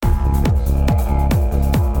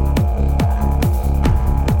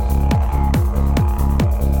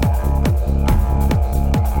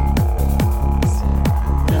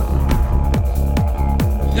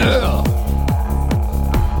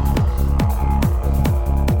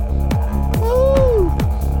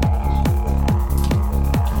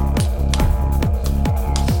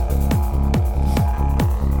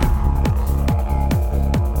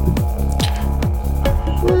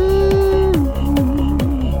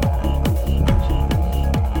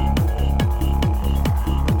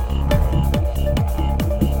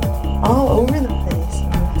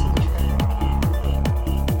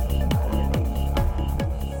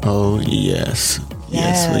Yes.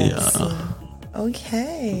 Yes, we are.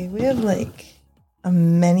 Okay. We have like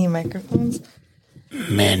many microphones.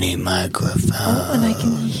 Many microphones. Oh, and I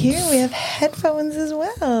can hear we have headphones as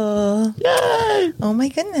well. Yay! Oh my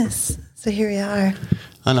goodness. So here we are.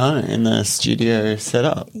 I know, in the studio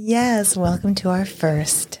setup. Yes. Welcome to our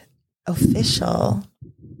first official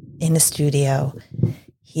in the studio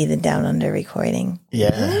Heathen Down Under recording.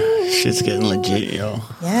 Yeah. Shit's getting legit, yo.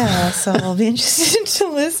 Yeah. So I'll be interested to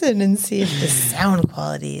listen and see if the sound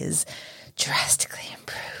quality is drastically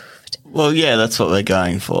improved. Well, yeah, that's what we're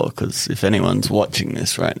going for, because if anyone's watching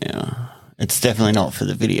this right now, it's definitely not for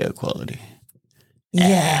the video quality.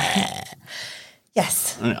 Yeah.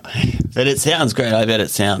 Yes. No. But it sounds great. I bet it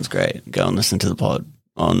sounds great. Go and listen to the pod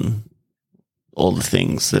on all the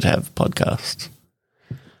things that have podcasts.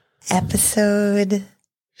 Episode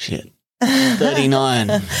 39.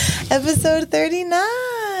 Episode 39.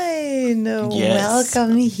 Yes.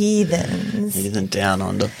 Welcome, heathens. Heathen Down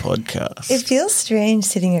Under podcast. It feels strange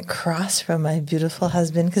sitting across from my beautiful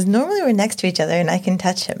husband because normally we're next to each other and I can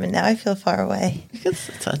touch him, and now I feel far away. You can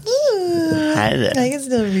still touch. Ooh, Hi there. I can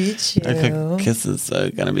still reach you. Okay, kisses are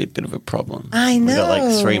going to be a bit of a problem. I know. We've got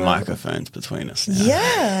like 3 microphones between us now.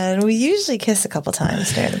 Yeah, and we usually kiss a couple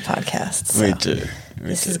times during the podcast. So We do.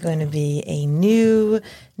 This is going to be a new,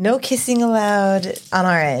 no kissing allowed on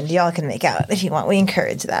our end. Y'all can make out if you want. We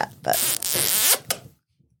encourage that, but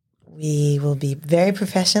we will be very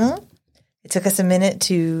professional. It took us a minute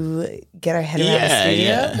to get our head around the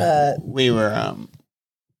studio, but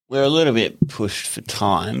we're a little bit pushed for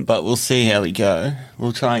time, but we'll see how we go.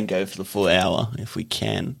 We'll try and go for the full hour if we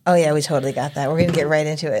can. oh yeah, we totally got that. We're going to get right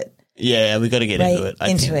into it. Yeah, we got to get into it.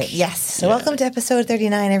 I think. Yes. So welcome to episode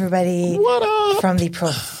 39, everybody. What up? From the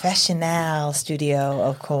professional studio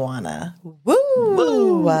of Kowana.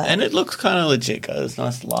 Woo! And it looks kind of legit, guys.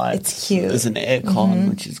 Nice lights. It's cute. There's an aircon,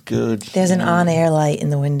 which is good. There's an on-air light in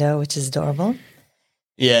the window, which is adorable.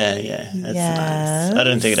 Yeah. That's Yes. nice. I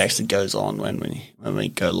don't think it actually goes on when we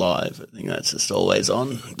go live. I think that's just always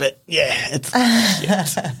on. But yeah, it's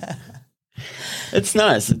it's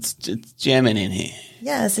nice. It's jamming in here.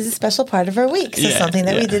 Yes, it's a special part of our week. So something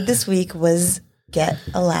that we did this week was get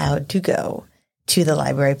allowed to go to the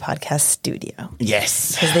library podcast studio.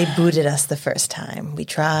 Yes. Because they booted us the first time. We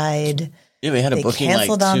tried. Yeah, we had a They booking like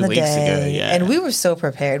canceled on 2 the weeks day. ago. Yeah. And we were so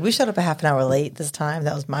prepared. We showed up a half an hour late this time.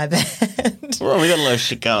 That was my bad. Well, we got a lot of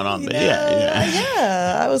shit going on, but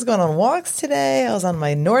Yeah. I was going on walks today. I was on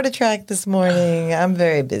my Norditrack this morning. I'm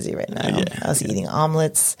very busy right now. Yeah. I was eating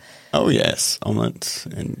omelets. Oh, yes. Omelets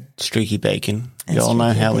and streaky bacon. You all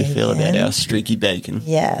know how we feel about our streaky bacon.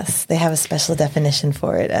 Yes, they have a special definition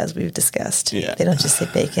for it, as we've discussed. Yeah. They don't just say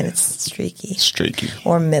bacon, it's streaky. Streaky.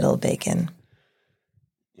 Or middle bacon.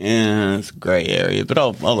 Yeah, it's a grey area, but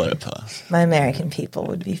I'll let it pass. My American people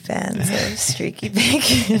would be fans of streaky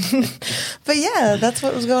bacon. But yeah, that's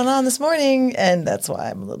what was going on this morning, and that's why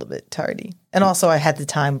I'm a little bit tardy. And also I had the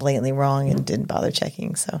time blatantly wrong and didn't bother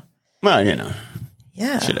checking, so. Well, you know.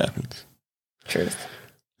 Yeah. Shit happens. Truth.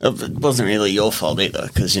 It wasn't really your fault either,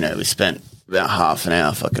 because, we spent about half an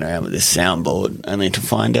hour fucking around with this soundboard only to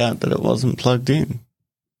find out that it wasn't plugged in.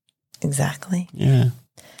 Exactly. Yeah.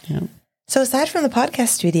 So aside from the podcast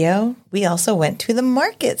studio, we also went to the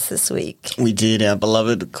markets this week. We did our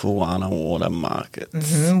beloved Kowana Water Market.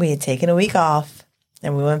 Mm-hmm. We had taken a week off,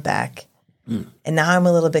 and we went back. And now I'm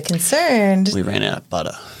a little bit concerned. We ran out of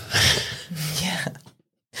butter.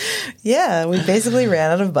 Yeah, we basically ran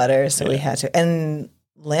out of butter, so we had to. And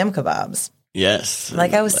lamb kebabs. Yes.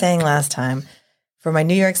 Like I was saying last time, for my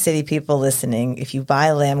New York City people listening, if you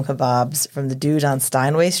buy lamb kebabs from the dude on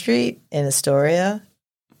Steinway Street in Astoria,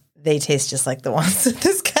 they taste just like the ones that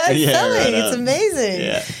this guy's selling. Right It's amazing.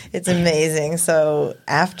 Yeah. It's amazing. So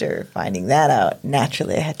after finding that out,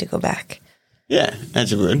 naturally I had to go back. Yeah,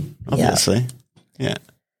 as you would, obviously. Yeah.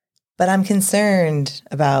 But I'm concerned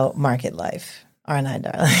about market life, aren't I,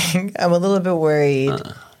 darling? I'm a little bit worried.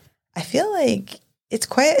 I feel like it's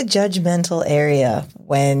quite a judgmental area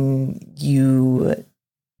when you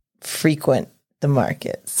frequent the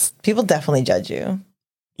markets. People definitely judge you.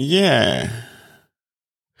 Yeah.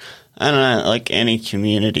 I don't know, like any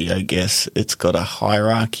community, I guess, it's got a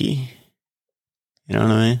hierarchy. You know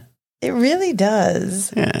what I mean? It really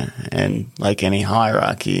does. Yeah, and like any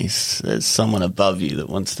hierarchies, there's someone above you that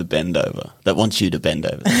wants you to bend over. Sorry.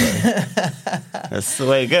 That's the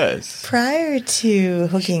way it goes. Prior to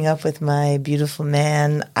hooking up with my beautiful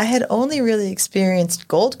man, I had only really experienced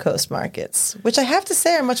Gold Coast markets, which I have to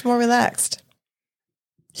say are much more relaxed.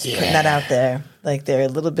 Just putting that out there. Like they're a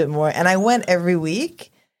little bit more, and I went every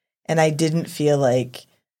week, and I didn't feel like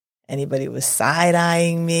anybody was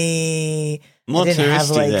side-eyeing me. More They didn't have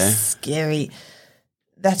touristy like there. scary.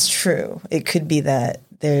 That's true. It could be that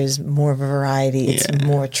there's more variety. It's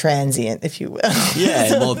more transient, if you will. Yeah,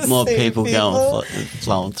 So more the same people going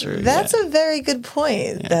flowing through. That's a very good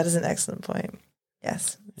point. That is an excellent point.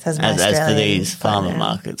 Yes. As for these farmer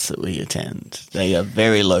markets that we attend, they are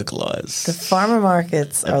very localized. The farmer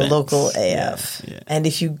markets are events. local AF. Yeah. And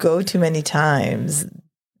if you go too many times,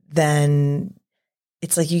 then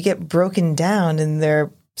it's like you get broken down in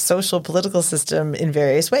their social political system in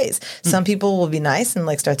various ways. Some people will be nice and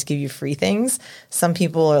like start to give you free things. Some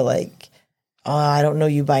people are like, oh, I don't know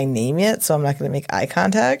you by name yet, so I'm not going to make eye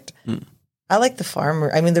contact. I like the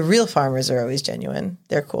farmer. I mean, the real farmers are always genuine.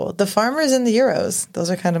 They're cool. The farmers and the Euros, those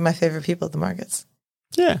are kind of my favorite people at the markets.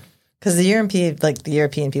 Yeah. Because the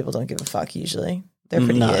European people don't give a fuck usually. They're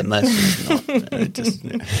pretty good. Most not.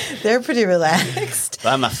 They're pretty relaxed.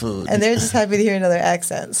 Buy my food. And they're just happy to hear another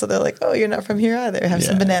accent. So they're like, oh, you're not from here either. Have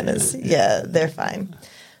some bananas. Yeah, they're fine.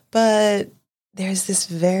 But there's this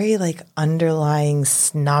very like underlying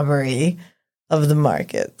snobbery of the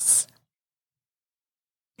markets.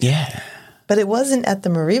 Yeah. But it wasn't at the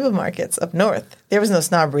Mariba markets up north. There was no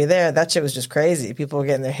snobbery there. That shit was just crazy. People were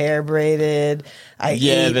getting their hair braided. But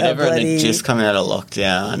everyone had just come out of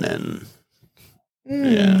lockdown and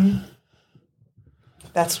yeah.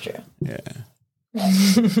 That's true. Yeah.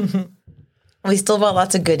 We still bought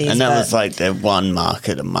lots of goodies. And that was like their one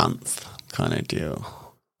market a month kind of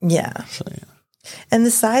deal. Yeah. So, yeah. And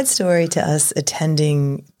the side story to us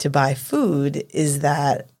attending to buy food is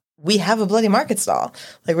that we have a bloody market stall.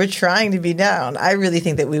 Like, we're trying to be down. I really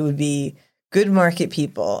think that we would be good market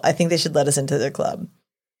people. I think they should let us into their club.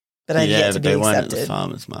 But I've yet to be they accepted. weren't at the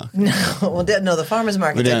farmer's market. No, the farmer's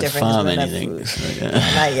market We are don't different. 'cause farm we don't have anything. food. So,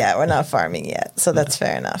 Not yet. We're not farming yet. So that's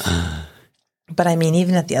fair enough. But I mean,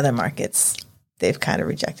 even at the other markets, they've kind of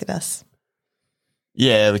rejected us.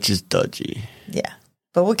 Yeah, which is dodgy. Yeah.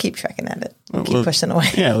 But we'll keep trekking at it. We'll keep pushing away.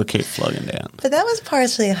 Yeah, we'll keep flogging down. But that was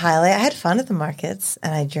partially a highlight. I had fun at the markets,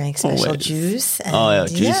 and I drank special Always. juice. And Oh, yeah,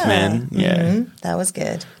 juice man. Yeah. That was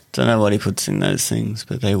good. Don't know what he puts in those things,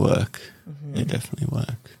 but they work. They definitely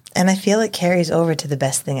work. And I feel it carries over to the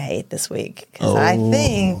best thing I ate this week. Because I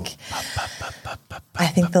think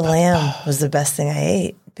the lamb was the best thing I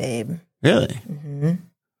ate, babe. Really?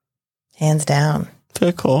 Hands down.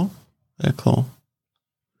 Fair call. Fair call.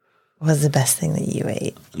 What was the best thing that you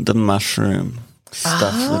ate? The mushroom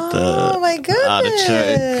stuff with the my goodness.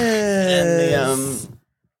 artichoke and the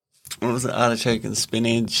what was it? Artichoke and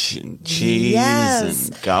spinach and cheese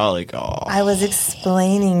and garlic. Oh. I was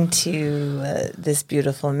explaining to this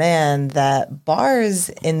beautiful man that bars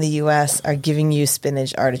in the U.S. are giving you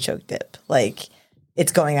spinach artichoke dip. Like,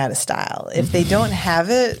 it's going out of style. If they don't have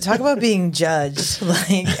it, talk about being judged.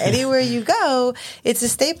 Like, anywhere you go, it's a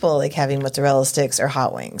staple, like having mozzarella sticks or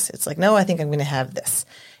hot wings. It's like, no, I think I'm going to have this.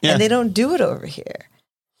 Yeah. And they don't do it over here.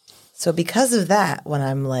 So because of that, when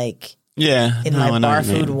I'm like, in my bar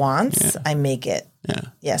food wants, I make it.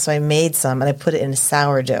 Yeah. So I made some and I put it in a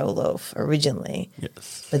sourdough loaf originally.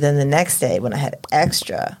 Yes. But then the next day when I had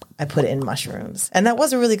extra, I put it in mushrooms. And that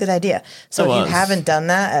was a really good idea. So if you haven't done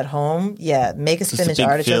that at home, make a spinach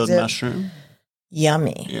artichoke dip. Mushroom.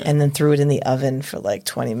 Yummy. Yeah. And then threw it in the oven for like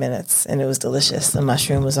 20 minutes and it was delicious. The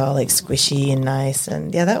mushroom was all like squishy and nice.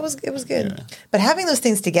 And it was good. Yeah. But having those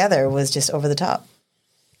things together was just over the top.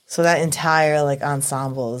 So that entire like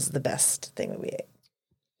ensemble is the best thing that we ate.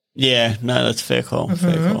 Yeah, no, that's fair call.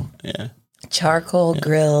 Fair call. Yeah. Charcoal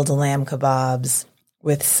grilled lamb kebabs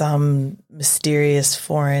with some mysterious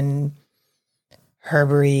foreign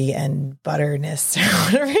herbery and butterness or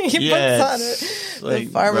whatever he puts on it. Like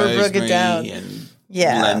the farmer broke it down. And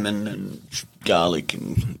lemon and garlic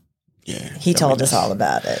and he told us all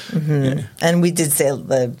about it. Yeah. And we did say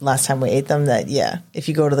the last time we ate them that if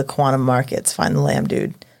you go to the Quantum markets, find the lamb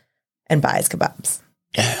dude and buy his kebabs.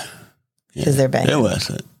 Yeah. Because they're banging. They're worth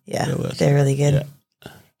it. Yeah, they're really good.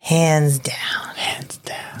 Yeah. Hands down.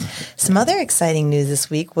 Some other exciting news this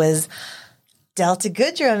week was Delta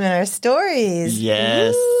Goodrum in our stories.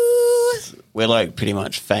 Yes. Ooh. We're like pretty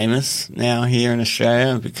much famous now here in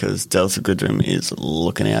Australia because Delta Goodrum is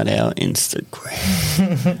looking at our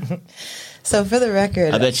Instagram. So for the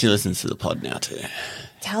record, I bet she listens to the pod now too.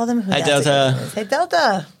 Tell them who Delta is. Hey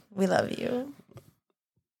Delta, we love you.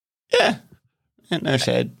 Yeah. No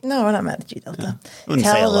shade. No, we're not mad at you, Delta. Yeah. Wouldn't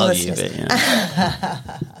say I love you,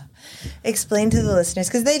 but explain to the listeners,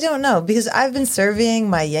 because they don't know. Because I've been surveying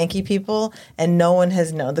my Yankee people, and no one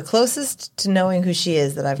has known. The closest to knowing who she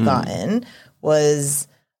is that I've gotten was,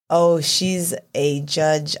 she's a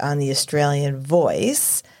judge on the Australian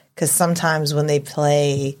Voice. Because sometimes when they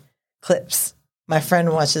play clips, my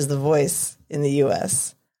friend watches The Voice in the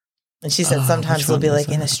U.S., And she said sometimes which they'll one be was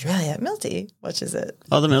like, in that? Australia, Milty. Which is it?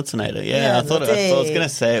 Oh, the Miltonator. Yeah, Yeah, I thought I Milty. was going to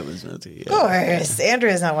say it was Milty. Yeah. Of course.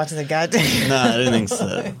 Andrea's not watching the goddamn. No, I didn't think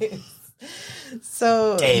so.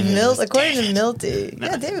 So, David, according David. to Milty,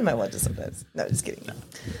 yeah, David might watch it sometimes. No, just kidding.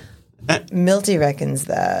 Milty reckons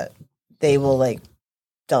that they will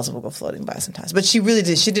Delta will go floating by sometimes, but she really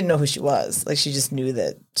did. She didn't know who she was. Like she just knew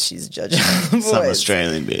that she's a judge. Some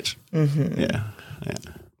Australian bitch. Mm-hmm. Yeah.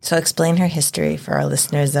 So explain her history for our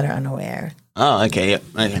listeners that are unaware. Oh, okay, yep,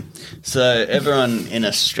 okay. So everyone in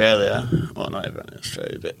Australia, well, not everyone in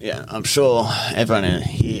Australia, but yeah, I'm sure everyone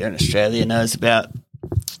here in Australia knows about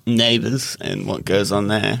Neighbours and what goes on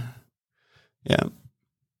there. Yeah.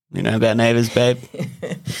 You know about Neighbours, babe?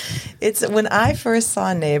 It's when I first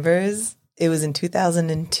saw Neighbours, it was in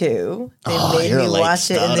 2002. They made you're me a late watch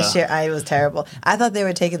it in the starter. It was terrible. I thought they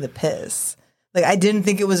were taking the piss. Like, I didn't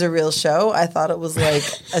think it was a real show. I thought it was like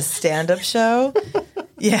a stand-up show.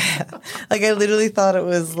 Yeah. Like, I literally thought it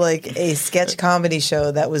was like a sketch comedy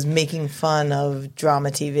show that was making fun of drama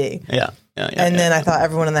TV. Yeah. And then I thought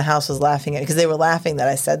everyone in the house was laughing at it because they were laughing that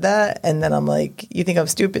I said that. And then I'm like, you think I'm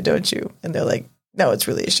stupid, don't you? And they're like, no, it's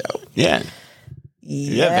really a show. Yeah.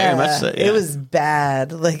 Yeah, very much so. Yeah. It was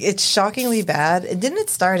bad. Like, it's shockingly bad. And didn't it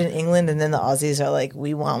start in England and then the Aussies are like,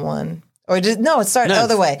 we want one? Or just, no, it started the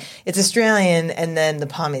other way. It's Australian and then the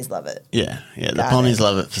Pommies love it. Yeah. The Pommies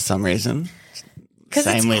love it for some reason.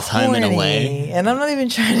 Same with corny. Home and Away. And I'm not even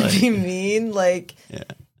trying to be mean. Like,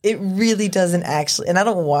 it really doesn't actually, and I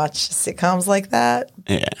don't watch sitcoms like that.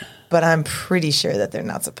 Yeah. But I'm pretty sure that they're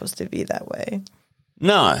not supposed to be that way.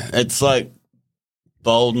 No, it's like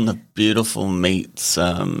Bold and the Beautiful meets,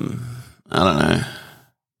 I don't know,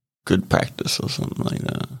 Good Practice or something like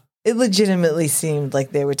that. It legitimately seemed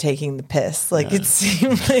like they were taking the piss. Like, it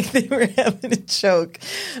seemed like they were having a joke.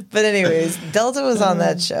 But anyways, Delta was on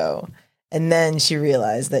that show. And then she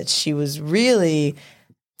realized that she was really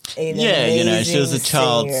an amazing she was a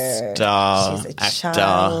child singer. star, She's a actor,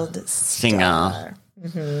 child singer,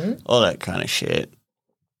 all that kind of shit.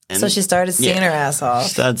 And so she started singing her ass off. She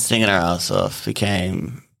started singing her ass off,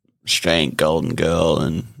 became straight golden girl,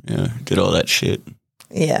 and did all that shit.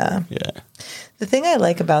 Yeah. The thing I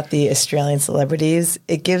like about the Australian celebrities,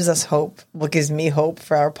 it gives us hope. What gives me hope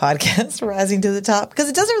for our podcast, Rising to the Top, because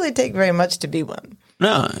it doesn't really take very much to be one.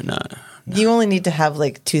 No. You only need to have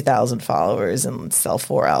like 2,000 followers and sell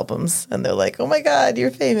 4 albums, and they're like, "Oh my God,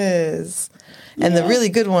 you're famous." And the really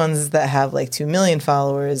good ones that have like 2 million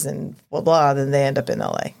followers and blah blah, then they end up in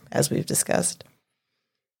LA, as we've discussed.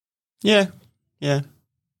 Yeah.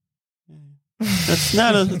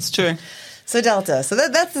 That's true. So Delta. So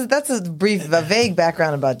that's a vague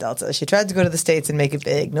background about Delta. She tried to go to the States and make it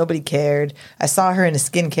big. Nobody cared. I saw her in a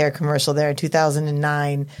skincare commercial there in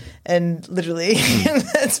 2009, and literally,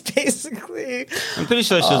 that's basically. I'm pretty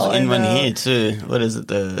sure she was in one here too. What is it?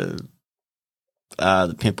 The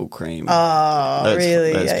pimple cream. Oh,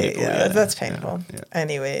 really? Those people, That's painful. Yeah.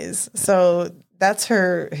 Anyways, so that's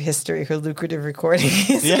her history, her lucrative recording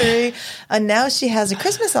history. Yeah. And now she has a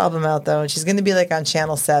Christmas album out, though, and she's going to be like on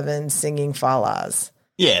Channel 7 singing Fallas.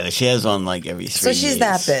 Yeah, she has one like every 3 years. So she's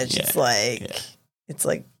that bitch. Yeah. It's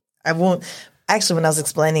like, I won't. Actually, when I was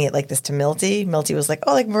explaining it like this to Milty was like,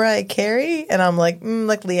 oh, like Mariah Carey? And I'm like,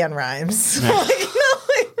 like Leanne Rimes. I'm like, no,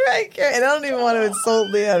 like Mariah Carey. And I don't even want to insult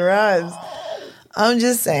Leanne Rimes. I'm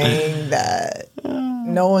just saying that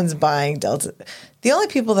no one's buying Delta. The only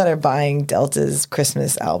people that are buying Delta's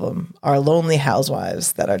Christmas album are lonely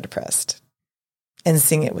housewives that are depressed and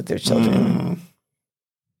sing it with their children.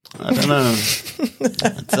 I don't know.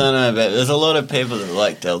 But there's a lot of people that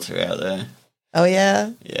like Delta out there. Oh,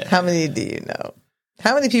 yeah? Yeah. How many do you know?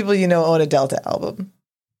 How many people you know own a Delta album?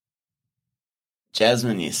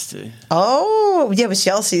 Jasmine used to. Oh, yeah, but she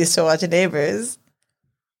also used to watch Neighbours.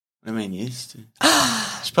 I mean, used to.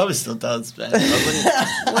 She probably still does, but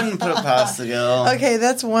I wouldn't put it past the girl. Okay,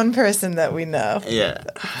 that's one person that we know. Yeah.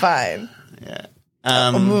 Fine. Yeah.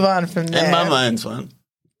 We'll move on from there. And Mum owns one.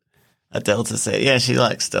 A Delta set. Yeah, she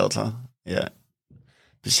likes Delta. Yeah.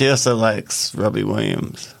 But she also likes Robbie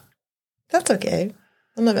Williams. That's okay.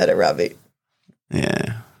 I'm not mad at Robbie.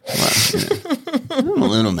 Yeah. Well, I'm a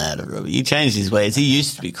little mad at Robbie. He changed his ways. He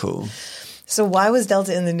used to be cool. So why was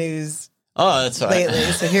Delta in the news? Oh, that's right. Lately,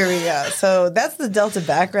 so here we go. So that's the Delta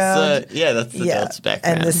background. So, yeah, that's the Delta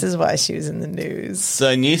background. And this is why she was in the news.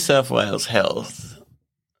 So New South Wales Health.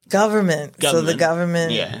 Government. So the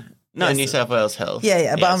government. Yeah. No, yes. New South Wales Health.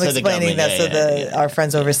 Yeah. But I'm explaining that our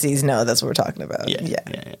friends overseas know that's what we're talking about. Yeah.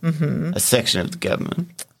 Mm-hmm. A section of the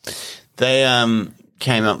government. They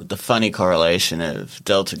came up with the funny correlation of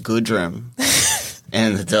Delta Goodrum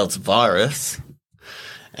and the Delta virus.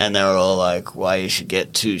 And they were all like, why you should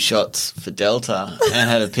get 2 shots for Delta, and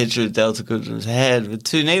had a picture of Delta Goodrum's head with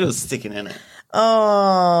 2 needles sticking in it.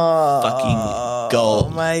 Oh. Fucking gold. Oh,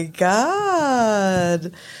 my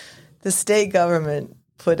God. The state government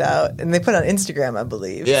put out, and they put on Instagram, I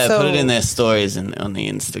believe. Yeah, put it in their stories and on the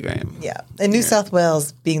Instagram. Yeah. And New South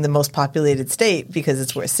Wales being the most populated state because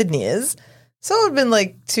it's where Sydney is. So it would have been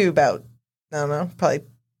like to about, I don't know, probably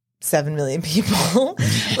 7 million people.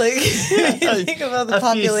 Like, think about the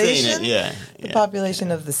population. The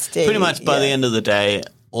population of the state. Pretty much by the end of the day,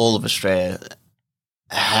 all of Australia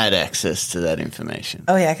had access to that information.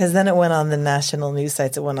 Oh, yeah, because then it went on the national news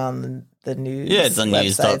sites. It went on the news. Yeah, it's on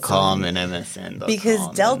news.com and MSN.com. Because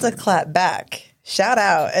Delta clapped back. Shout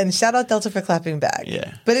out Delta for clapping back.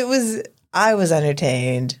 Yeah. But I was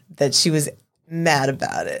entertained that she was mad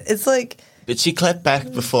about it. It's like. But she clapped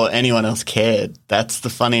back before anyone else cared. That's the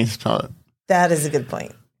funniest part. That is a good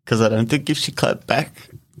point. Because I don't think if she clapped back,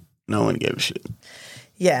 no one gave a shit.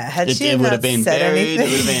 Yeah, it would have been buried. It would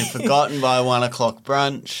have been forgotten by 1 o'clock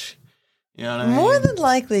brunch. You know what I mean? More than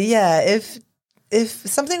likely, yeah. If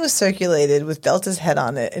something was circulated with Delta's head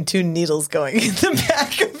on it and 2 needles going in the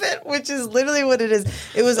back of it, which is literally what it is.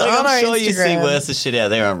 It was on our Instagram. I'm sure you see worse shit out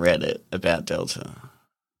there on Reddit about Delta.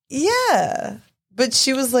 Yeah. But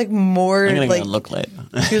she was like more I'm gonna like go look later.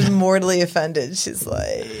 She was mortally offended. She's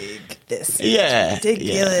like, "This is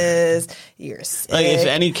ridiculous. You're sick." Like if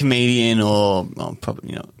any comedian or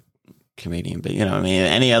probably comedian, but you know what I mean,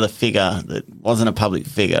 any other figure that wasn't a public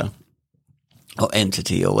figure or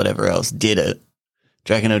entity or whatever else did it,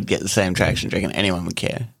 do you reckon it would get the same traction? Do you reckon anyone would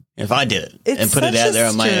care? If I did it and put it out there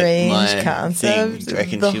on my concept. Thing, do you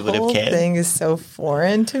reckon she would have cared? The whole thing is so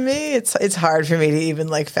foreign to me. It's hard for me to even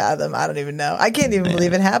like fathom. I don't even know. I can't even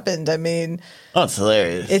believe it happened. I mean, it's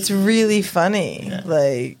hilarious. It's really funny. Yeah.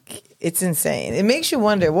 Like it's insane. It makes you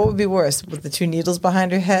wonder what would be worse, with the 2 needles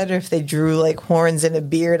behind her head, or if they drew like horns and a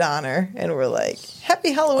beard on her and were like,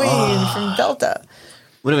 "Happy Halloween" from Delta.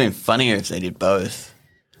 Would have been funnier if they did both.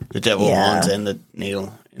 The devil horns and the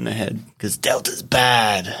needle in the head, because Delta's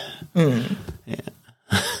bad. Yeah.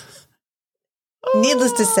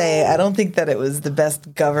 Needless to say, I don't think that it was the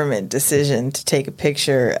best government decision to take a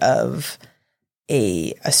picture of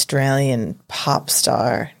a Australian pop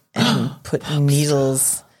star and put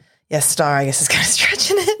needles. Star, I guess is kind of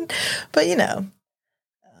stretching it, but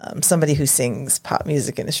somebody who sings pop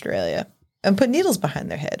music in Australia. And put needles behind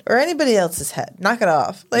their head or anybody else's head. Knock it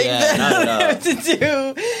off. Like knock it off. To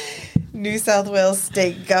do New South Wales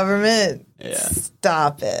state government. Yeah.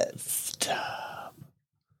 Stop it.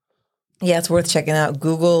 Yeah, it's worth checking out.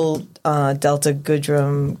 Google Delta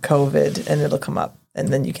Goodrum COVID and it'll come up, and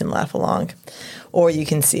then you can laugh along. Or you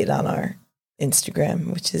can see it on our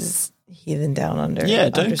Instagram, which is Heathen Down Under. Yeah,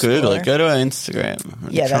 don't Google it. Go to our Instagram.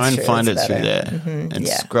 Try and find it through there. Mm-hmm. And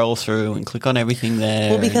scroll through and click on everything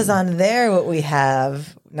there. Well, because on there, what we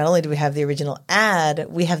have, not only do we have the original ad,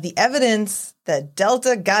 we have the evidence that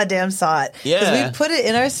Delta goddamn saw it. Yeah. Because we put it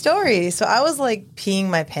in our story. So I was like peeing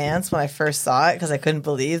my pants when I first saw it because I couldn't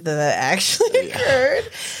believe that actually occurred.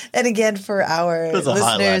 And again, for our listeners. It was a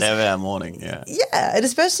highlight of our morning, yeah. Yeah, and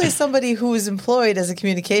especially somebody who is employed as a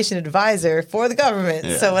communication advisor for the government.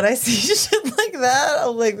 Yeah. So when I see shit like that,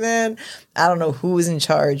 I'm like, man, I don't know who is in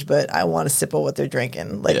charge, but I want a sip of what they're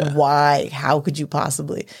drinking. Like, why? How could you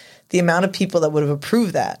possibly? The amount of people that would have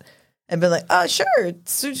approved that and been like, oh, sure,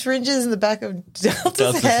 syringes in the back of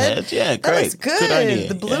Delta's head. Yeah, great. That looks good. Good idea.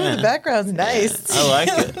 The blue in the background's nice. Yeah,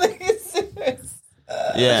 I like it.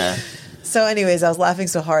 Yeah. So anyways, I was laughing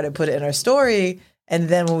so hard I put it in our story. And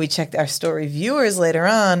then when we checked our story viewers later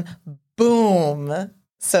on, boom.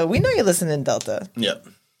 So we know you're listening, Delta. Yep.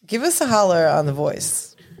 Give us a holler on the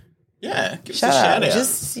voice. Yeah, give us a shout out.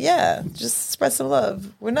 Just spread some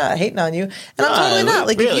love. We're not hating on you. And I'm totally not.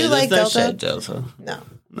 Like, really, if you like Delta. Delta. No.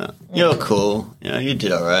 You're cool. You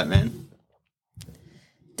did all right, man.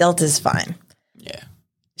 Delta's fine. Yeah.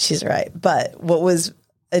 She's right. But what was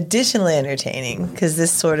additionally entertaining, because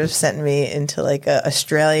this sort of sent me into like a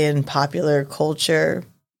Australian popular culture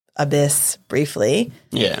abyss briefly.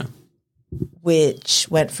 Yeah. Which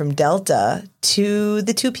went from Delta to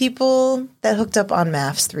the 2 people that hooked up on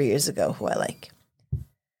MAFS 3 years ago, who I like.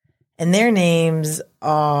 And their names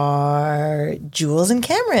are Jules and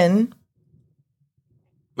Cameron.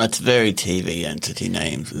 That's very TV entity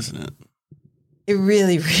names, isn't it? It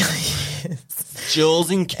really, really is. Jules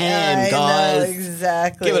and Cam, guys. Know,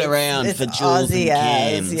 exactly. Give it a round for Jules Aussie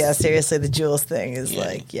and Cam. Yeah, seriously, the Jules thing is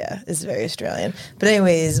it's very Australian. But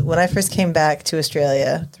anyways, when I first came back to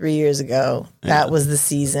Australia 3 years ago, that was the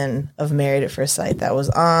season of Married at First Sight that was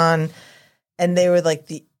on. And they were like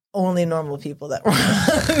only normal people that were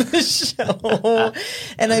on the show.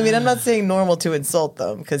 And I mean, I'm not saying normal to insult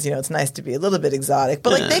them because, it's nice to be a little bit exotic,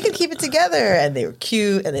 but like they could keep it together and they were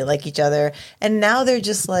cute and they like each other. And now they're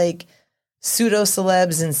just like pseudo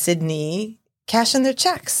celebs in Sydney cashing their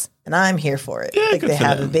checks. And I'm here for it. Yeah, like they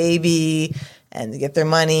have a baby and they get their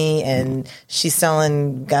money and she's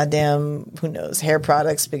selling goddamn, who knows, hair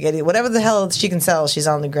products, spaghetti, whatever the hell she can sell. She's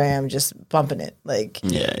on the gram just bumping it. Like,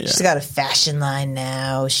 she's got a fashion line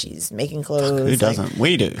now. She's making clothes. Who doesn't?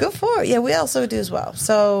 We do. Good for her. Yeah, we also do as well.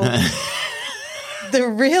 So the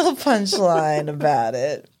real punchline about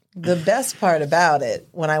it, the best part about it,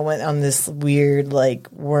 when I went on this weird like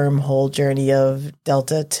wormhole journey of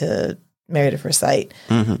Delta to Married at First Sight,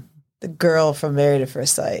 the girl from Married at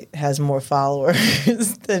First Sight has more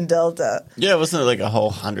followers than Delta. Yeah, wasn't it like a whole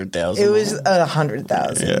 100,000? It was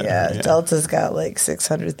 100,000. Yeah. Delta's got like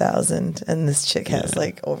 600,000, and this chick has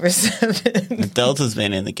like over 7. Delta's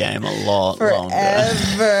been in the game a lot longer.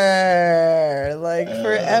 Forever, like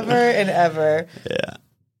forever and ever.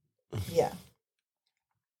 Yeah.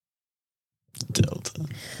 Delta.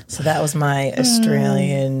 So that was my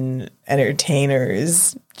Australian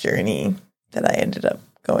entertainers journey that I ended up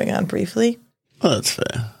going on briefly. Well, that's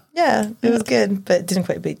fair. Yeah, it was good, but it didn't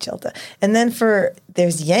quite beat Delta. And then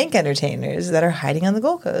there's Yank entertainers that are hiding on the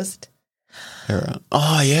Gold Coast.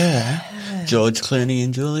 Oh, yeah. George Clooney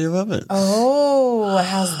and Julia Roberts. Oh,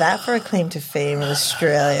 how's that for a claim to fame in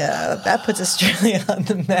Australia? That puts Australia on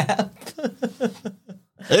the map.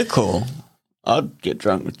 They're cool. I'd get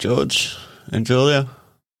drunk with George and Julia.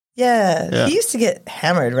 Yeah, he used to get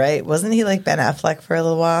hammered, right? Wasn't he like Ben Affleck for a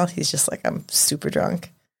little while? He's just like, I'm super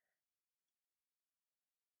drunk.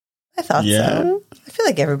 I thought so. I feel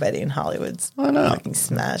like everybody in Hollywood's fucking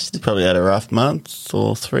smashed. He probably had a rough month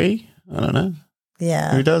or 3. I don't know.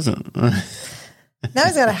 Yeah. Who doesn't? Now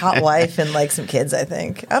he's got a hot wife and like some kids, I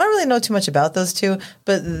think. I don't really know too much about those two,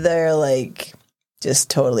 but they're like just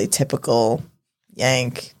totally typical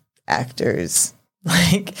Yank actors.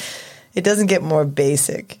 Like, it doesn't get more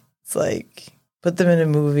basic. It's like, put them in a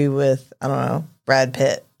movie with, I don't know, Brad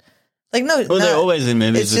Pitt. Like, no. Well, they're always in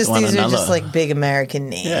movies with one another. These are just like big American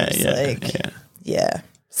names. Yeah.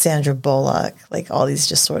 Sandra Bullock. Like all these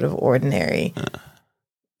just sort of ordinary.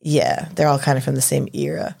 Yeah. They're all kind of from the same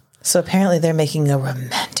era. So apparently they're making a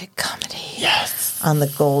romantic comedy on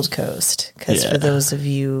the Gold Coast. Because for those of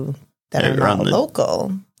you that are not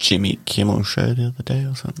local. Jimmy Kimmel show the other day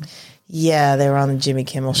or something. Yeah, they were on the Jimmy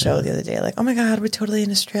Kimmel show the other day. Like, oh my God, we're totally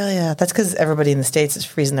in Australia. That's because everybody in the States is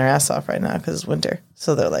freezing their ass off right now because it's winter.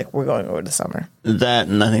 So they're like, we're going over to summer. That,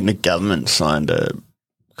 and I think the government signed a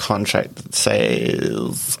contract that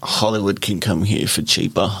says Hollywood can come here for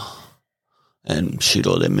cheaper and shoot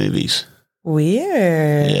all their movies.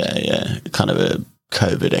 Weird. Yeah. Kind of a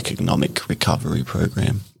COVID economic recovery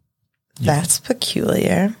program. That's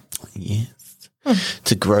peculiar. Yes.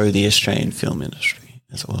 To grow the Australian film industry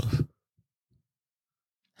as well.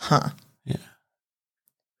 Huh. Yeah.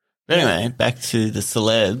 But anyway, back to the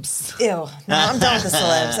celebs. Ew. No, I'm done with the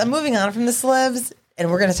celebs. I'm moving on from the celebs, and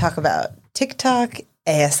we're going to talk about TikTok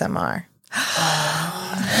ASMR.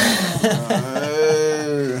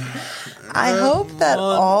 I hope that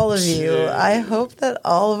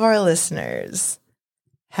all of our listeners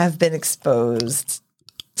have been exposed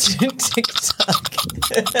to TikTok.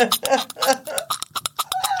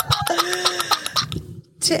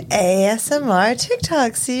 To ASMR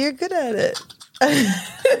TikTok. See, you're good at it.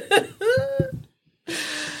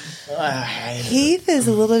 Heath is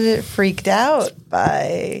a little bit freaked out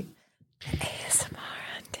by ASMR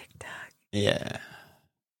on TikTok. Yeah.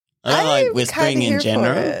 I don't like whispering in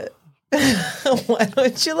general. Why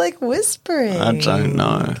don't you like whispering? I don't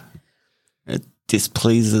know. It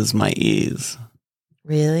displeases my ears.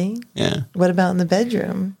 Really? Yeah. What about in the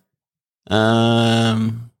bedroom?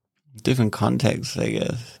 Different contexts, I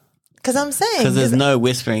guess. Because I'm saying... Because there's no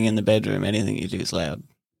whispering in the bedroom. Anything you do is loud.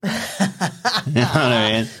 You know what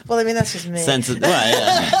I mean? Well, I mean, that's just me. Sexy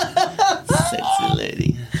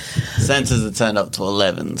lady. Sensors are turned up to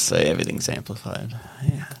 11, so everything's amplified.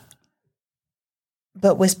 Yeah.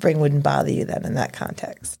 But whispering wouldn't bother you then in that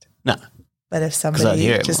context? No. But if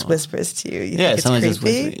somebody just whispers to you, think it's creepy? Just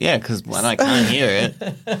whispers. Yeah, because when I can't hear it,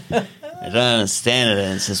 I don't understand it,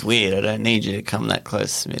 and it's just weird. I don't need you to come that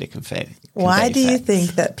close to me to convey. Why do you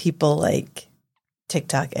think that people like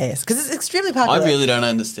TikTok AS? Because it's extremely popular. I really don't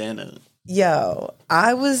understand it. Yo,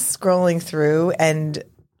 I was scrolling through and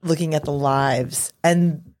looking at the lives,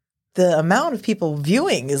 and the amount of people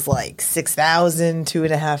viewing is like 6,000,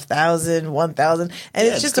 2,500, 1,000. And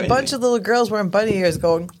it's just crazy. A bunch of little girls wearing bunny ears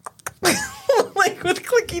going... like with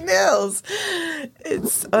clicky nails.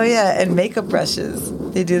 It's and makeup brushes.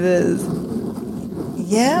 They do this.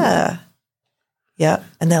 Yeah. Yeah.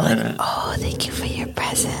 And they're like, oh, thank you for your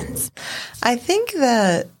presence. I think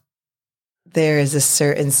that there is a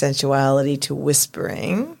certain sensuality to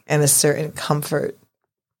whispering and a certain comfort.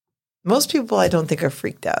 Most people, I don't think, are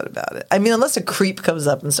freaked out about it. I mean, unless a creep comes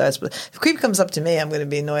up and starts... If a creep comes up to me, I'm going to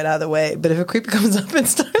be annoyed either way. But if a creep comes up and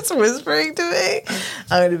starts whispering to me,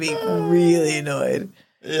 I'm going to be really annoyed.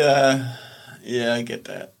 Yeah. Yeah, I get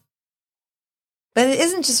that. But it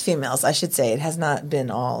isn't just females, I should say. It has not been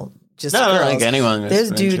all just no, girls. I don't think anyone. There's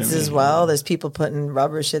dudes as well. There's people putting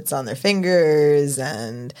rubber shits on their fingers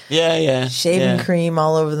and shaving cream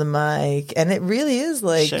all over the mic. And it really is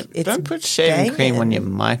like... don't put shaving cream on your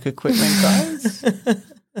mic equipment, guys.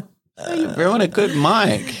 You ruin a good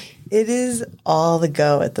mic. It is all the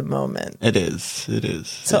go at the moment. It is.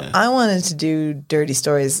 So I wanted to do dirty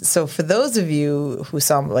stories. So for those of you who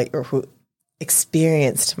saw or who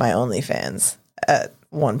experienced my OnlyFans at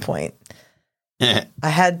one point, I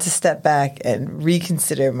had to step back and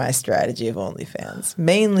reconsider my strategy of OnlyFans.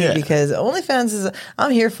 Mainly because OnlyFans I'm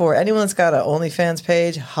here for. Anyone that's got an OnlyFans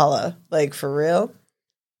page, holla. Like, for real.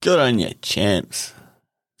 Good on you, champs.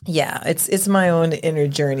 Yeah, it's my own inner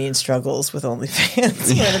journey and struggles with OnlyFans.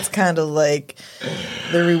 And it's kind of like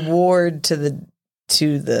the reward to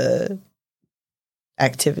the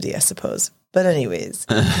activity, I suppose. But anyways,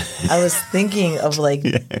 I was thinking of like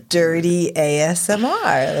dirty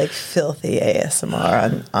ASMR, like filthy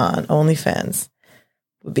ASMR on OnlyFans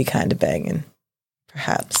would be kind of banging,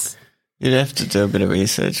 perhaps. You'd have to do a bit of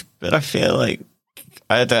research, but I feel like,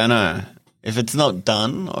 I don't know, if it's not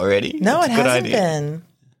done already. No, it hasn't been.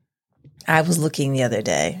 I was looking the other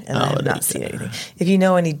day and I have not seen anything. If you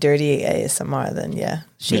know any dirty ASMR, then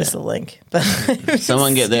shoot us a link. But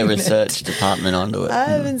someone get their research department onto it. I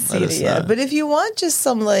haven't seen it yet. But if you want just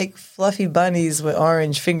some like fluffy bunnies with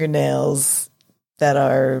orange fingernails that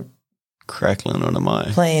are crackling on a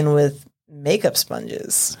mic, playing with makeup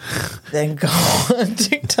sponges, then go on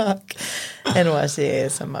TikTok and watch the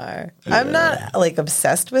ASMR. I'm not like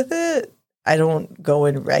obsessed with it. I don't go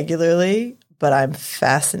in regularly, but I'm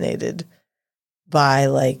fascinated by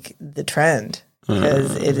like the trend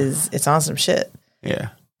because it's on some shit. Yeah.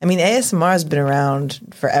 I mean, ASMR has been around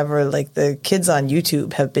forever. Like the kids on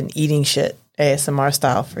YouTube have been eating shit ASMR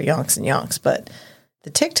style for yonks and yonks, but the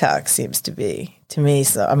TikTok seems to be, to me,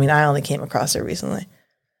 so I mean, I only came across it recently.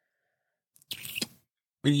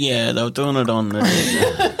 Yeah, they were doing it on the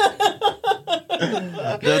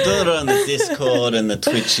Discord and the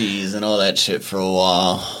Twitchies and all that shit for a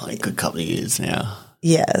while, like a couple of years now.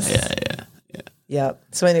 Yes. Yeah. Yep.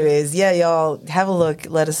 So anyways, y'all have a look.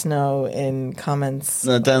 Let us know in comments.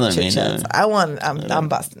 No, don't let me know. I'm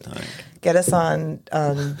busting. Get us on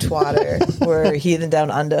Twitter. We're Heathen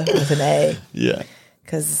Down Under with an A. Yeah.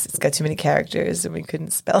 Because it's got too many characters and we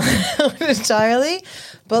couldn't spell it out entirely.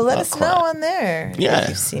 But let us know on there if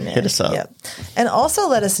you've seen it. Hit us up. Yep. And also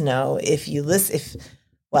let us know if you listen.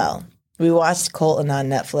 We watched Colton on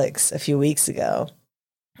Netflix a few weeks ago.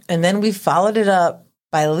 And then we followed it up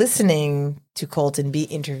by listening to Colton be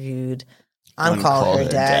interviewed on Call Her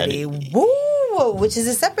Daddy. Woo! Which is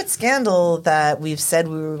a separate scandal that we've said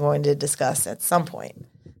we were going to discuss at some point.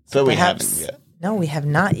 So we haven't yet. No, we have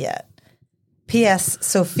not yet. P.S.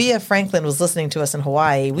 Sophia Franklin was listening to us in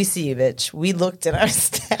Hawaii. We see you, bitch. We looked at our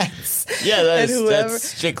stats. Yeah, that's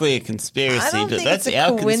strictly a conspiracy. That's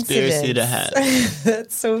our conspiracy to have. That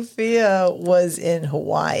Sophia was in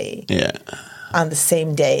Hawaii. Yeah. On the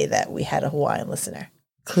same day that we had a Hawaiian listener.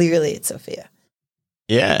 Clearly, it's Sophia.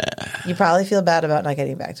 Yeah. You probably feel bad about not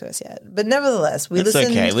getting back to us yet. But nevertheless, It's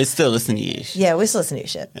okay. We still listen to you. Yeah, we still listen to your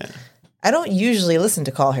shit. Yeah. I don't usually listen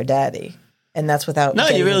to Call Her Daddy. And that's without... No,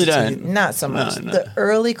 you really don't. Not so much. No. The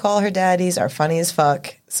early Call Her Daddies are funny as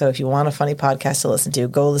fuck. So if you want a funny podcast to listen to,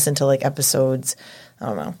 go listen to like episodes, I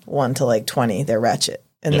don't know, 1 to like 20. They're ratchet.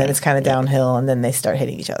 And then it's kind of downhill and then they start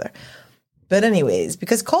hitting each other. But anyways,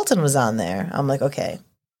 because Colton was on there, I'm like, okay,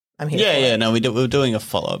 I'm here. Yeah. No, we were doing a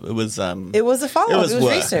follow-up. It was a follow-up. It was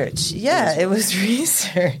research. Yeah, it was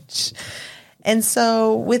research. And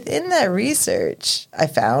so within that research, I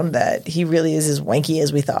found that he really is as wanky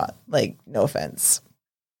as we thought. Like, no offense.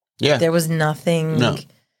 Yeah. There was nothing. No.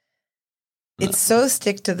 It's so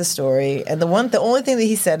stick to the story. And the only thing that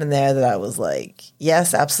he said in there that I was like,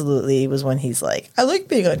 yes, absolutely, was when he's like, I like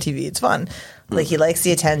being on TV. It's fun. Like, he likes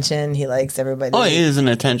the attention. He likes everybody. Oh, he is an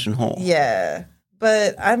attention whore. Yeah.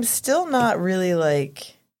 But I'm still not really,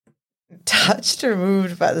 like, touched or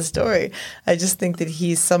moved by the story. I just think that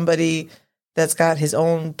he's somebody that's got his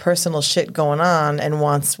own personal shit going on and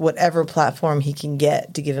wants whatever platform he can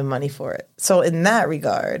get to give him money for it. So in that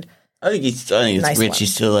regard, I think it's Nice rich. one. He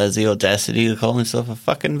still has the audacity to call himself a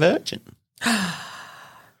fucking virgin.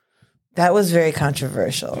 that was very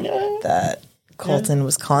controversial. That Colton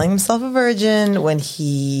was calling himself a virgin when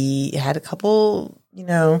he had a couple,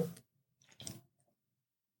 Well,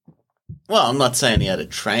 I'm not saying he had a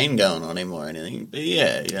train going on him or anything, but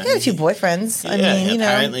yeah. he had a few boyfriends. I mean,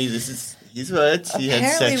 apparently this is his words. He had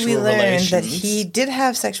apparently sexual we learned relations. that he did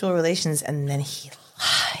have sexual relations and then he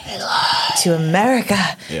lied to America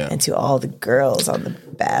and to all the girls on The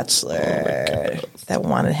Bachelor that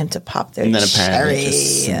wanted him to pop their and then cherry. apparently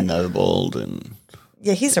just snowballed and...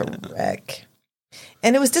 Yeah, he's a wreck.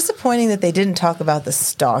 And it was disappointing that they didn't talk about the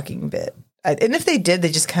stalking bit. And if they did, they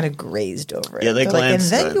just kind of grazed over it. Yeah, they They're like, and glanced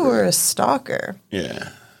then you over were it. a stalker. Yeah.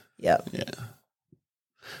 Yep. Yeah.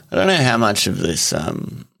 I don't know how much of this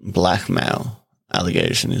blackmail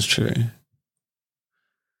allegation is true.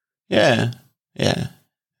 Yeah. Yeah.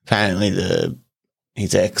 Apparently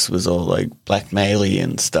his ex was all like blackmail-y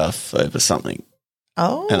and stuff over something.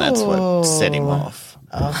 Oh. And that's what set him off.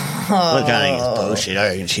 Oh. Look, I think it's bullshit. I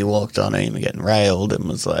reckon she walked on him getting railed and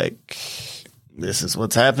was like, this is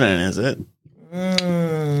what's happening, is it?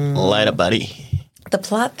 Later, buddy. The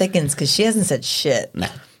plot thickens because she hasn't said shit. Nah.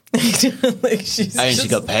 Like She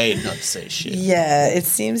got paid not to say shit. Yeah, it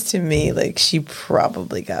seems to me like she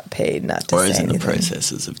probably got paid not to Or say is in anything. the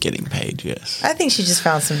processes of getting paid, yes. I think she just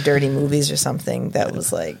found some dirty movies or something that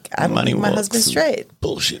was like, I don't Money think my walks husband's and straight.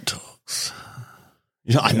 Bullshit talks.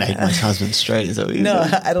 I made my husband straight, is that what you No,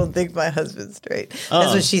 said? I don't think my husband's straight. That's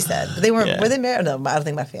Oh. what she said. But they weren't. Yeah. Were they married? No, I don't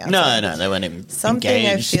think my fiance. No, they weren't even Something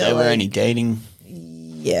engaged. I feel They were like- only dating.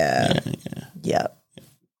 Yeah. Yep.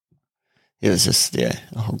 It was just, a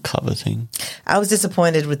whole cover thing. I was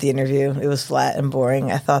disappointed with the interview. It was flat and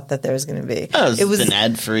boring. I thought that there was going to be. Oh, it was an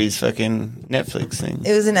ad for his fucking Netflix thing.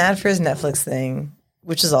 It was an ad for his Netflix thing,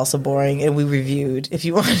 which is also boring, and we reviewed. If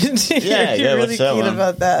you wanted to, Yeah, if you're really what's that keen one?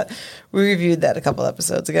 about that, we reviewed that a couple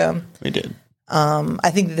episodes ago. We did. I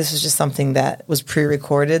think that this was just something that was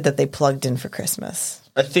pre-recorded that they plugged in for Christmas.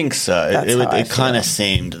 I think so. That's how I It kind feel. of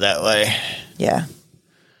seemed that way. Yeah.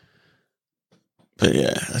 But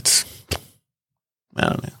yeah, I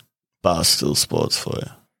don't know. Barstool Sports for you.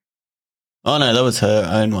 Oh no, that was her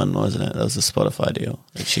own one, wasn't it? That was a Spotify deal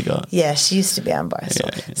that she got. Yeah, she used to be on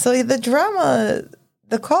Barstool. Yeah. So the drama,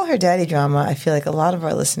 the Call Her Daddy drama, I feel like a lot of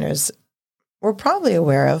our listeners were probably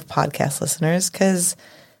aware of, podcast listeners, because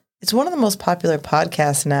it's one of the most popular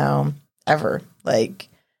podcasts now ever. Like,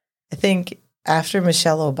 I think after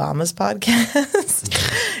Michelle Obama's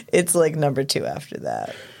podcast, it's like number 2 after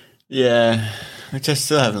that. Yeah, which I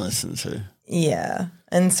still haven't listened to. Yeah.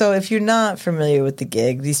 And so if you're not familiar with the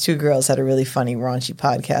gig, these two girls had a really funny, raunchy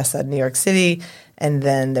podcast out of New York City. And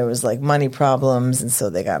then there was like money problems. And so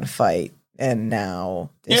they got in a fight. And now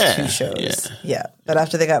there's 2 shows. Yeah. But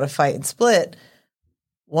after they got in a fight and split,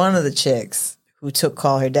 one of the chicks who took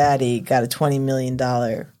Call Her Daddy got a $20 million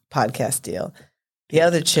podcast deal. The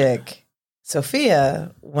other chick,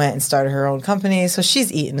 Sophia, went and started her own company. So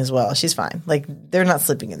she's eating as well. She's fine. Like, they're not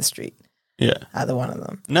sleeping in the street. Yeah. Either one of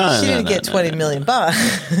them. No, she no, didn't no, get no, 20 no, million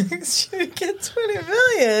bucks. She didn't get 20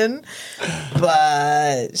 million,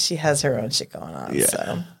 but she has her own shit going on. Yeah.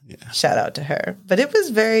 So shout out to her. But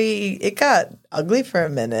it got ugly for a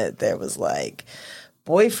minute. There was like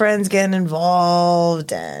boyfriends getting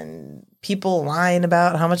involved and people lying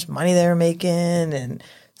about how much money they were making, and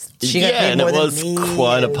she got paid and more it than was me.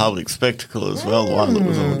 quite a public spectacle as well, the one that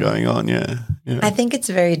was all going on, yeah. I think it's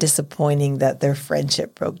very disappointing that their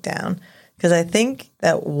friendship broke down, because I think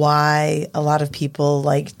that why a lot of people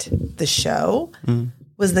liked the show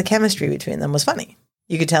was the chemistry between them was funny.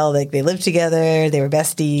 You could tell like they lived together, they were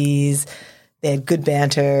besties, they had good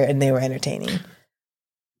banter, and they were entertaining.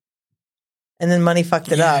 And then money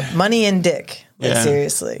fucked it up. Money and dick. Like,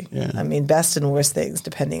 seriously. Yeah. I mean, best and worst things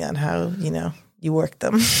depending on how, you work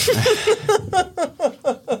them.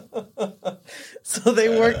 So they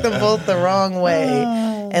worked them both the wrong way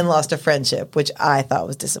and lost a friendship, which I thought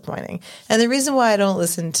was disappointing. And the reason why I don't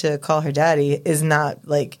listen to Call Her Daddy is not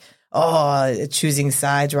like, choosing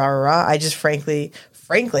sides, rah, rah, rah. I just frankly,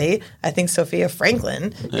 I think Sophia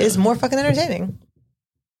Franklin is more fucking entertaining.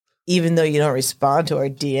 Even though you don't respond to our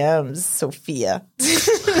DMs, Sophia.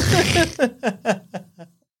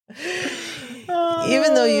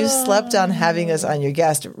 even though you slept on having us on your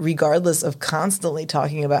guest, regardless of constantly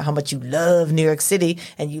talking about how much you love New York City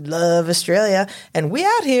and you love Australia, and we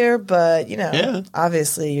out here, but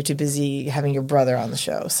obviously you're too busy having your brother on the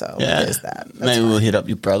show, so there's that. Maybe we'll hit up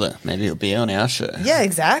your brother. Maybe he'll be on our show. Yeah,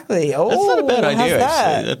 exactly. Oh, that's not a bad idea, that?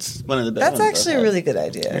 actually. That's one of the best. That's actually a really good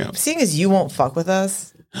idea. Yeah. Seeing as you won't fuck with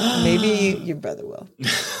us, maybe your brother will.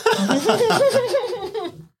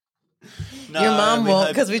 No, your mom won't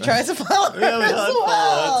because we tried to follow her as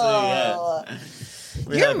well.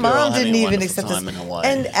 Your mom didn't even accept us.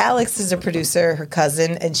 And Alex is a producer, her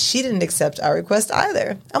cousin, and she didn't accept our request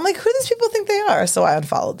either. I'm like, who do these people think they are? So I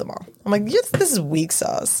unfollowed them all. I'm like, this is weak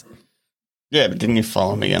sauce. Yeah, but didn't you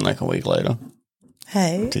follow them again like a week later?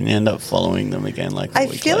 Hey. Didn't you end up following them again like a week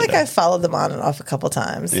later? I feel like I followed them on and off a couple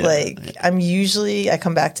times. Yeah, I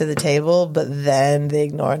come back to the table, but then they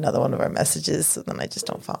ignore another one of our messages, so then I just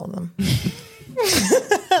don't follow them.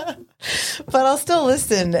 But I'll still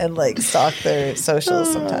listen and stalk their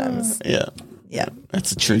socials sometimes. Yeah. Yeah.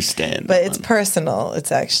 That's a true stand. But it's personal.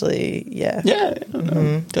 It's actually, Yeah,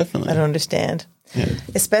 definitely. I don't understand. Yeah.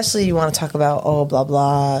 Especially you want to talk about, blah,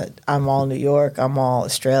 blah, I'm all New York, I'm all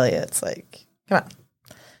Australia. It's like, come on.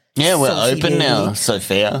 Yeah, we're open now,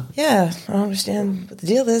 Sophia. Yeah, I don't understand what the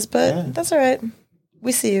deal is, but that's all right.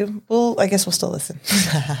 We see you. I guess we'll still listen.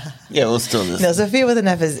 Yeah, we'll still listen. No, Sophia with an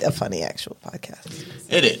F is a funny actual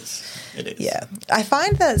podcast. It is. Yeah. I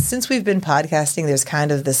find that since we've been podcasting, there's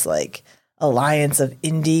kind of this alliance of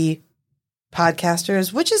indie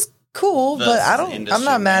podcasters, which is cool, but I'm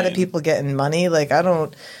not mad at people getting money.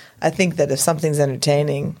 I think that if something's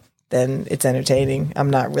entertaining, then it's entertaining. I'm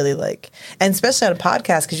not really and especially on a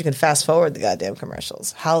podcast because you can fast forward the goddamn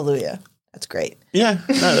commercials. Hallelujah. That's great. Yeah,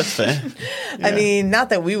 no, that's fair. Yeah. I mean,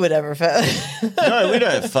 not that we would ever. No, we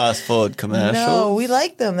don't fast forward commercials. No, we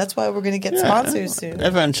like them. That's why we're going to get sponsors soon.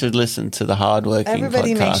 Everyone should listen to the hardworking.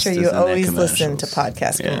 Everybody, make sure you always listen to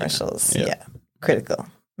podcast commercials. Yeah, critical.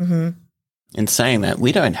 Mm-hmm. In saying that,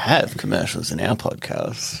 we don't have commercials in our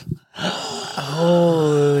podcast.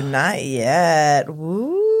 Oh, not yet.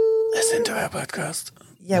 Woo! Listen to our podcast.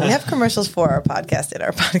 Yeah, we have commercials for our podcast in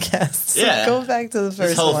our podcast. So go back to the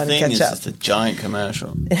first one and catch up. This whole thing is just a giant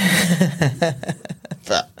commercial.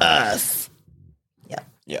 For us.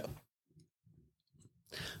 Yeah.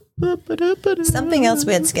 Something else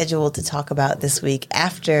we had scheduled to talk about this week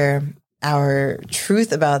after our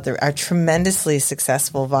truth about our tremendously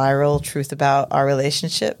successful viral truth about our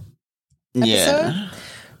relationship episode. Yeah.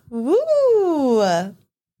 Woo!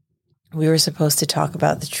 We were supposed to talk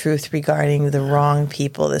about the truth regarding the wrong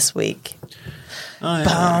people this week. Oh,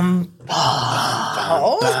 yeah.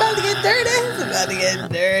 It's about to get dirty. It's about to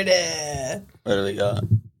get dirty. What do we got?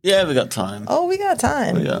 Yeah, we got time. Oh, we got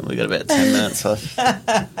time. We got about 10 minutes left.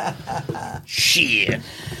 Shit.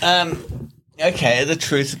 Okay, the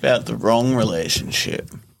truth about the wrong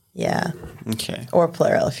relationship. Yeah. Okay. Or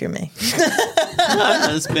plural if you're me. No,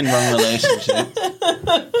 it's been wrong relationship.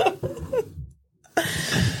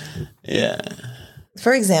 Yeah.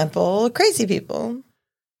 For example, crazy people.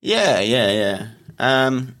 Yeah.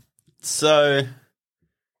 So,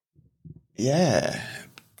 yeah.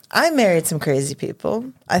 I married some crazy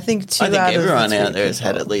people. I think everyone out there has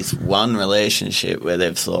had at least one relationship where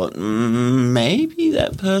they've thought, maybe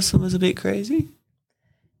that person was a bit crazy.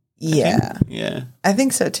 Yeah. Yeah. I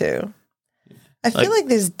think so too. I feel like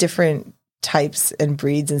there's different types and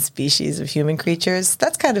breeds and species of human creatures.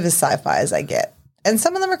 That's kind of as sci-fi as I get. And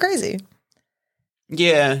some of them are crazy.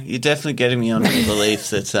 Yeah, you're definitely getting me on the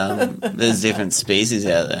belief that there's different species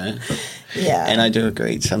out there. Yeah. And I do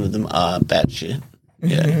agree some of them are batshit.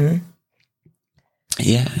 Yeah. Mm-hmm.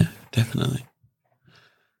 Yeah, definitely.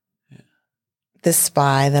 Yeah. The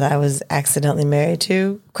spy that I was accidentally married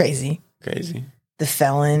to, crazy. The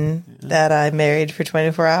felon that I married for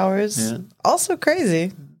 24 hours, also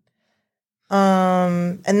crazy.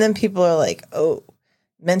 And then people are like, oh,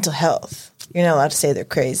 mental health. You're not allowed to say they're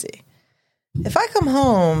crazy. If I come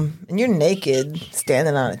home and you're naked,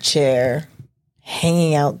 standing on a chair,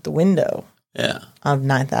 hanging out the window on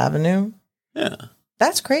 9th Avenue,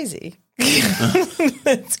 that's crazy.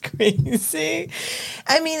 That's crazy.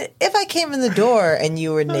 I mean, if I came in the door and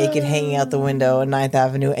you were naked hanging out the window on 9th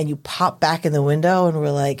Avenue and you pop back in the window and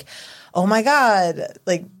were like, oh my God,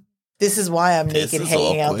 this is why I'm naked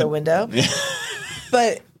hanging out the window. Yeah.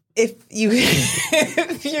 But if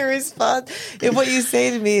what you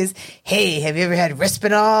say to me is, hey, have you ever had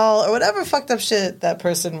Rispinol or whatever fucked up shit that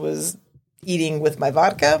person was eating with my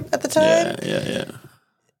vodka at the time? Yeah.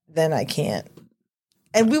 Then I can't.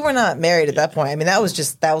 And we were not married at that point. I mean, that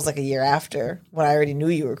was like a year after when I already knew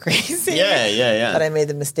you were crazy. Yeah. But I made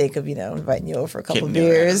the mistake of, inviting you over for a couple of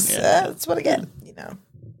beers. That's what I get,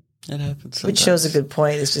 Yeah. It happens sometimes. Which shows a good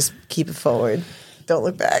point is just keep it forward. Don't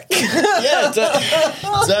look back. Yeah,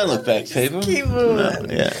 don't look back, people. Keep moving.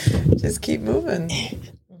 No, yeah. Just keep moving.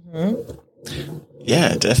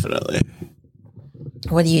 Yeah, definitely.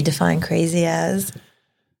 What do you define crazy as?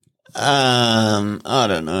 I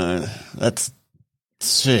don't know. That's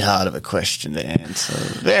too hard of a question to answer.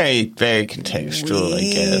 Very, very contextual, I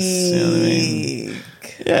guess. You know what I mean?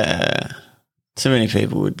 Yeah. Too many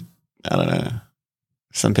people would, I don't know.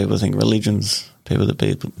 Some people think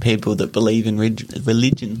people that believe in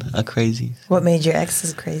religion are crazy. What made your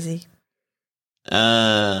exes crazy?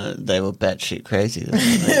 They were batshit crazy. That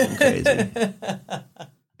made them crazy.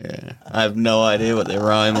 Yeah, I have no idea what their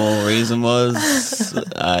rhyme or reason was.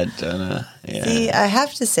 I don't know. Yeah. See, I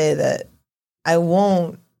have to say that I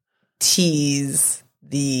won't tease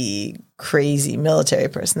the crazy military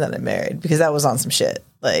person that I married because that was on some shit.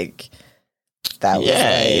 Like that was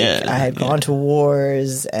I had gone to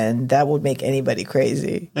wars, and that would make anybody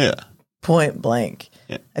crazy. Yeah, point blank.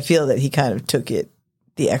 Yeah. I feel that he kind of took it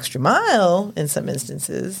the extra mile in some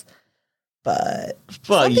instances, but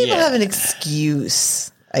some people have an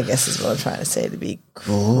excuse, I guess is what I'm trying to say, to be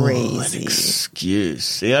crazy. Ooh, an excuse.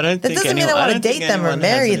 See, I don't that think doesn't mean I want to date them or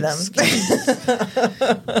marry them.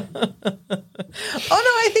 Oh,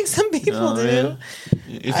 no, I think some people do. Yeah.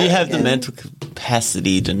 If you have the mental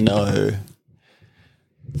capacity to know,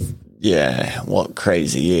 what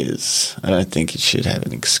crazy is, I don't think it should have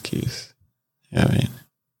an excuse. You know what I mean?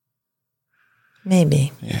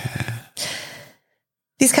 Maybe. Yeah.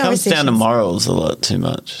 These conversations comes down to morals a lot too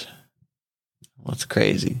much. What's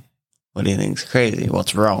crazy? What do you think's crazy?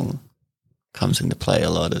 What's wrong? Comes into play a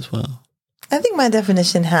lot as well. I think my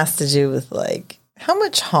definition has to do with, like, how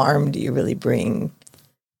much harm do you really bring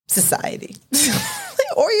society?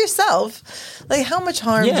 Or yourself? Like, how much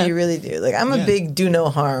harm do you really do? Like, I'm a big do no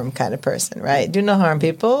harm kind of person, right? Do no harm,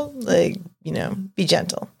 people. Like, be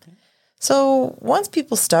gentle. So once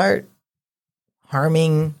people start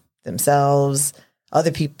harming themselves,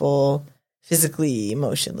 other people, physically,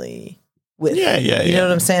 emotionally, with you know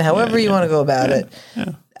what I'm saying? However you want to go about it,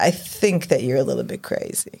 I think that you're a little bit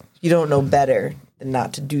crazy. You don't know better than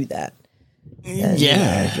not to do that. And,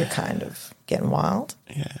 you're kind of getting wild.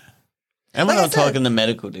 Yeah. And we're not talking the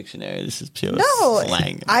medical dictionary. This is pure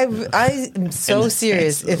slang. I am so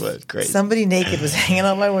serious. If somebody naked was hanging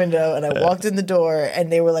on my window and I walked in the door and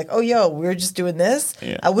they were like, oh, yo, we're just doing this,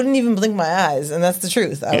 I wouldn't even blink my eyes. And that's the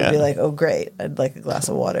truth. I would be like, oh, great. I'd like a glass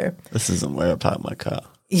of water. This isn't where I park my car.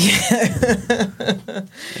 Yeah.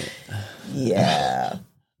 Yeah.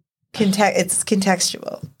 It's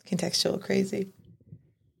contextual. Contextual crazy.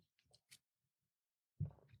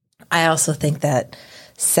 I also think that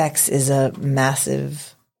sex is a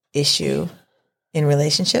massive issue in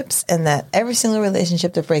relationships, and that every single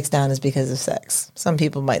relationship that breaks down is because of sex. Some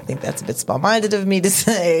people might think that's a bit small-minded of me to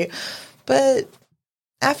say, but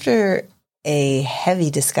after a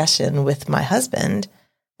heavy discussion with my husband,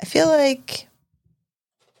 I feel like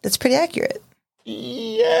that's pretty accurate.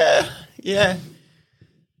 Yeah. Yeah,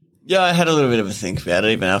 I had a little bit of a think about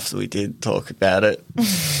it even after we did talk about it.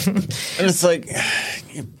 And it's like,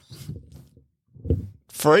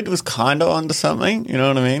 Freud was kind of onto something, you know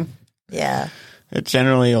what I mean? Yeah. It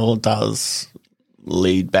generally all does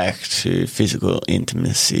lead back to physical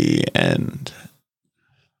intimacy and,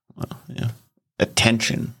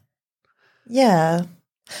 attention. Yeah.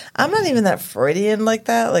 I'm not even that Freudian like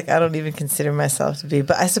that. Like, I don't even consider myself to be,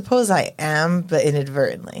 but I suppose I am, but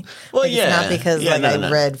inadvertently. Well, It's not because I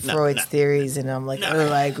read Freud's theories and I'm like,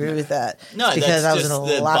 I agree with that. No, it's because I was in a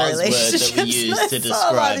lot of relationships that we use to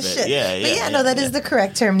describe it. That is the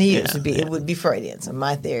correct term to use. It would be Freudian. So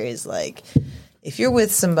my theory is like, if you're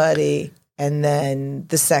with somebody and then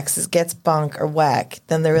the sex gets bunk or whack,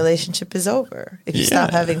 then the relationship is over. If you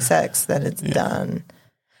stop having sex, then it's done.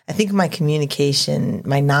 I think my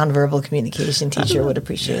nonverbal communication teacher would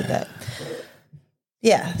appreciate that.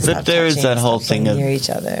 Yeah. But there is that whole thing of near each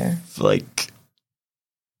other. Like,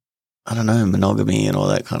 I don't know, monogamy and all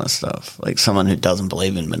that kind of stuff. Like someone who doesn't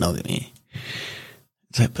believe in monogamy.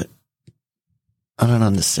 It's like, but I don't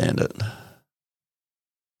understand it.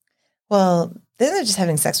 Well, then they're just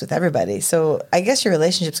having sex with everybody. So I guess your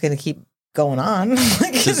relationship's going to keep going on.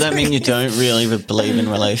 Does that mean you don't really believe in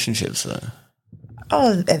relationships though?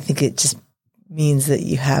 Oh, I think it just means that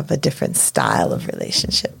you have a different style of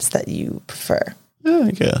relationships that you prefer. Yeah,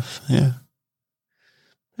 I guess. Yeah.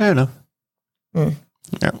 Fair enough. Yeah.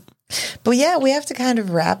 But yeah, we have to kind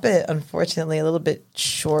of wrap it, unfortunately, a little bit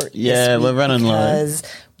short. Yeah, we're running low. Because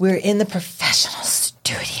we're in the professional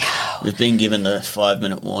studio. We've been given the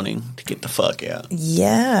 5-minute warning to get the fuck out.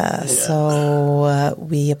 Yeah. So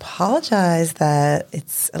we apologize that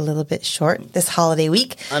it's a little bit short this holiday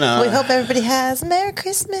week. I know. We hope everybody has Merry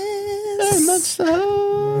Christmas. Very much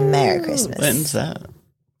so. Merry Christmas. When's that?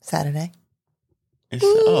 Saturday.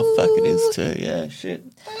 Oh, fuck, it is too. Yeah, shit.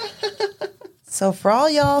 So for all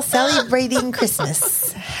y'all celebrating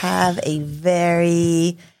Christmas, have a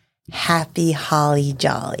very happy holly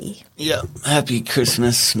jolly. Yeah. Happy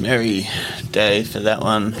Christmas. Merry day for that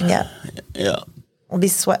one. Yeah. Yeah. We'll be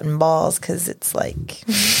sweating balls because it's like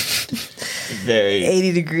Very.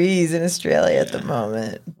 80 degrees in Australia at the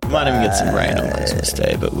moment. Might even get some rain on Christmas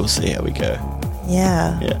Day, but we'll see how we go.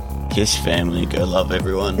 Yeah. Yeah. Kiss your family. Go love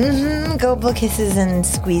everyone. Go blow kisses and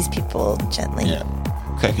squeeze people gently. Yeah.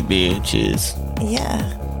 Crack a beer. Cheers. Yeah.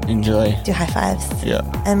 Enjoy. Do high fives. Yeah.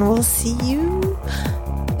 And we'll see you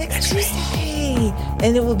next Tuesday.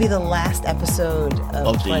 And it will be the last episode of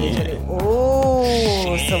the 2020. year.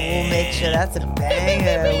 Oh, so we'll make sure that's a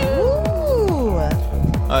banger. Woo!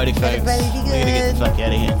 Alrighty, folks. Everybody be We're gonna get the good. fuck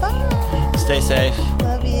out of here. Bye. Stay safe.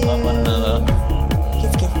 Love you. Love one another.